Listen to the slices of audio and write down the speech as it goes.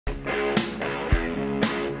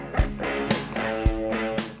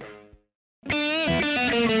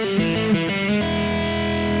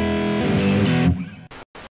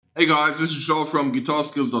Hey guys, this is Charl from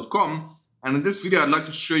Guitarskills.com, and in this video I'd like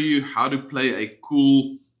to show you how to play a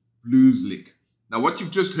cool blues lick. Now what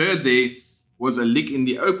you've just heard there was a lick in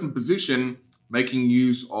the open position making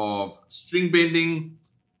use of string bending,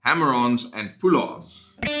 hammer-ons and pull-offs.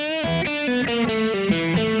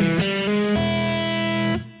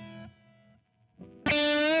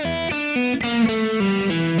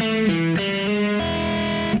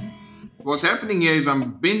 What's happening here is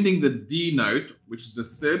I'm bending the D note, which is the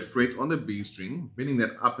 3rd fret on the B string, bending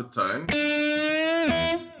that upper tone,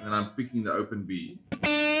 and then I'm picking the open B.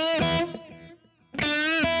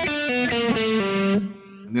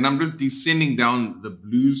 And then I'm just descending down the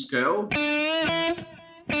blues scale,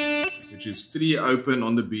 which is 3 open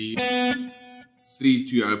on the B, 3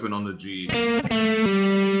 2 open on the G.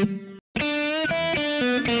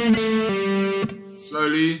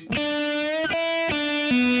 Slowly.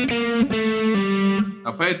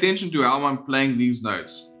 Now pay attention to how I'm playing these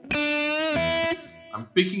notes. I'm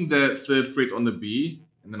picking the 3rd fret on the B,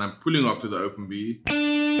 and then I'm pulling off to the open B.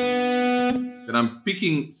 Then I'm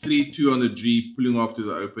picking 3 2 on the G, pulling off to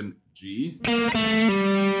the open G.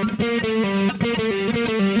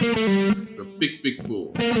 So pick, pick,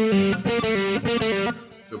 pull.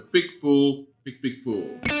 So pick, pull, pick, pick,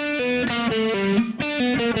 pull.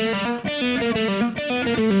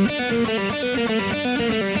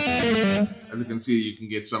 As you can see, you can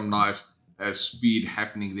get some nice speed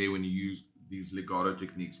happening there when you use these legato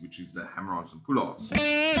techniques, which is the hammer-ons and pull-offs. Then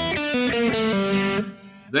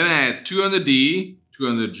I add 2 on the D, 2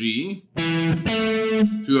 on the G,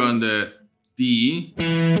 2 on the D,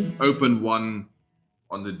 open 1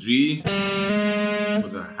 on the G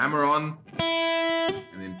with a hammer-on,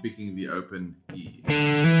 and then picking the open E.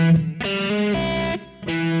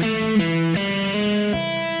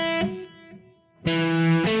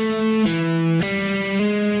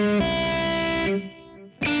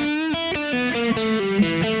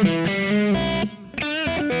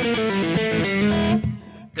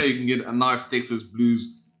 You can get a nice Texas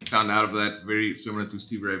blues sound out of that, very similar to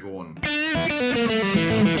Stevie Ray Vaughan.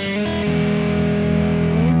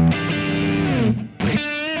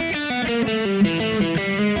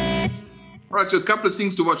 Alright, so a couple of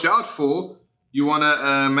things to watch out for. You want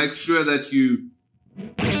to make sure that you,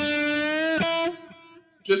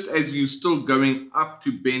 just as you're still going up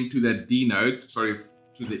to bend to that D note, sorry,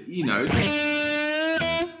 to the E note,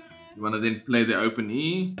 you want to then play the open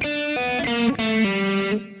E.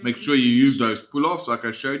 Make sure you use those pull-offs like I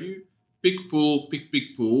showed you. Pick, pull, pick,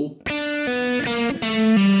 pick, pull.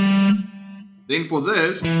 Then for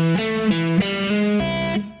this, I'm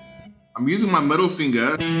using my middle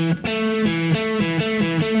finger.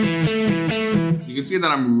 You can see that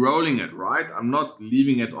I'm rolling it, right? I'm not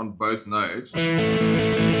leaving it on both notes,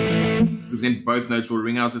 because then both notes will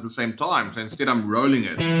ring out at the same time. So instead I'm rolling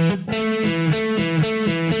it.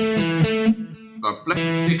 So I play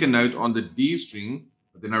the 2nd note on the D string,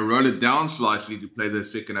 but then I roll it down slightly to play the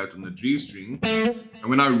 2nd note on the G string. And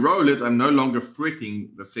when I roll it, I'm no longer fretting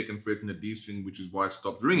the 2nd fret on the D string, which is why it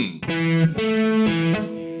stops ringing.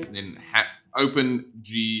 And then open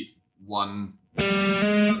G, 1,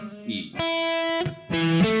 E.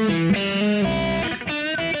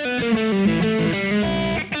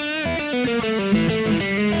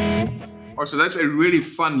 Alright, so that's a really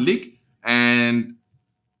fun lick, and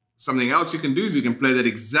something else you can do is you can play that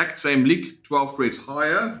exact same lick 12 frets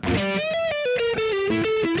higher.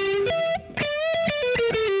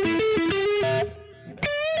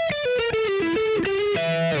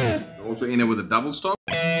 Also in it with a double stop.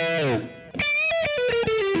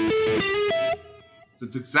 So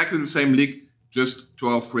it's exactly the same lick, just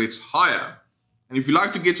 12 frets higher. And if you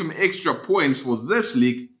like to get some extra points for this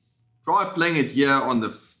lick, try playing it here on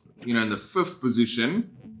the, in the 5th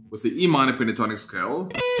position with the E minor pentatonic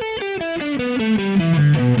scale.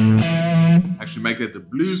 Actually make that the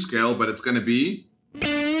blues scale, but it's going to be.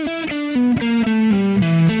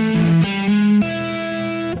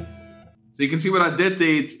 So you can see what I did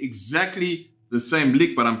there. It's exactly the same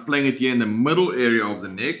lick, but I'm playing it here in the middle area of the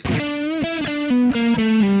neck.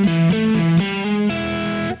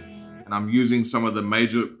 And I'm using some of the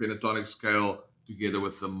major pentatonic scale together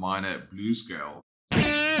with the minor blues scale.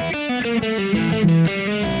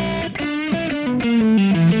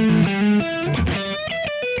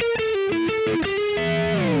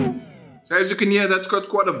 So as you can hear, that's got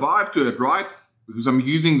quite a vibe to it, right? Because I'm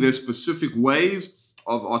using the specific ways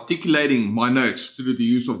of articulating my notes through the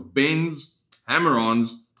use of bends,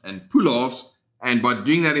 hammer-ons, and pull-offs. And by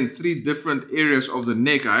doing that in 3 different areas of the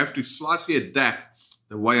neck, I have to slightly adapt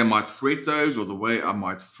the way I might fret those or the way I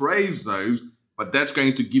might phrase those. But that's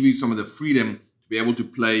going to give you some of the freedom to be able to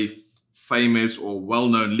play famous or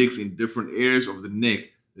well-known licks in different areas of the neck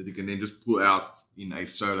that you can then just pull out in a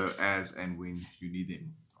solo as and when you need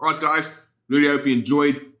them. All right, guys, really hope you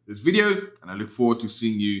enjoyed this video, and I look forward to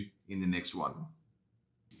seeing you in the next one.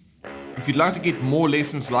 If you'd like to get more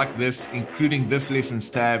lessons like this, including this lessons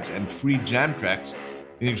tabs and free jam tracks,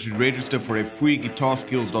 then you should register for a free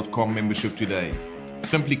Guitarskills.com membership today.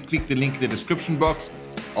 Simply click the link in the description box.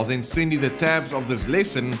 I'll then send you the tabs of this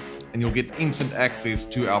lesson, and you'll get instant access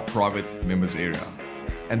to our private members area.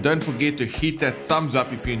 And don't forget to hit that thumbs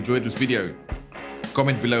up if you enjoyed this video.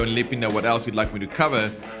 Comment below and let me know what else you'd like me to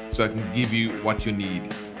cover so I can give you what you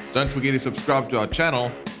need. Don't forget to subscribe to our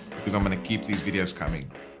channel because I'm going to keep these videos coming.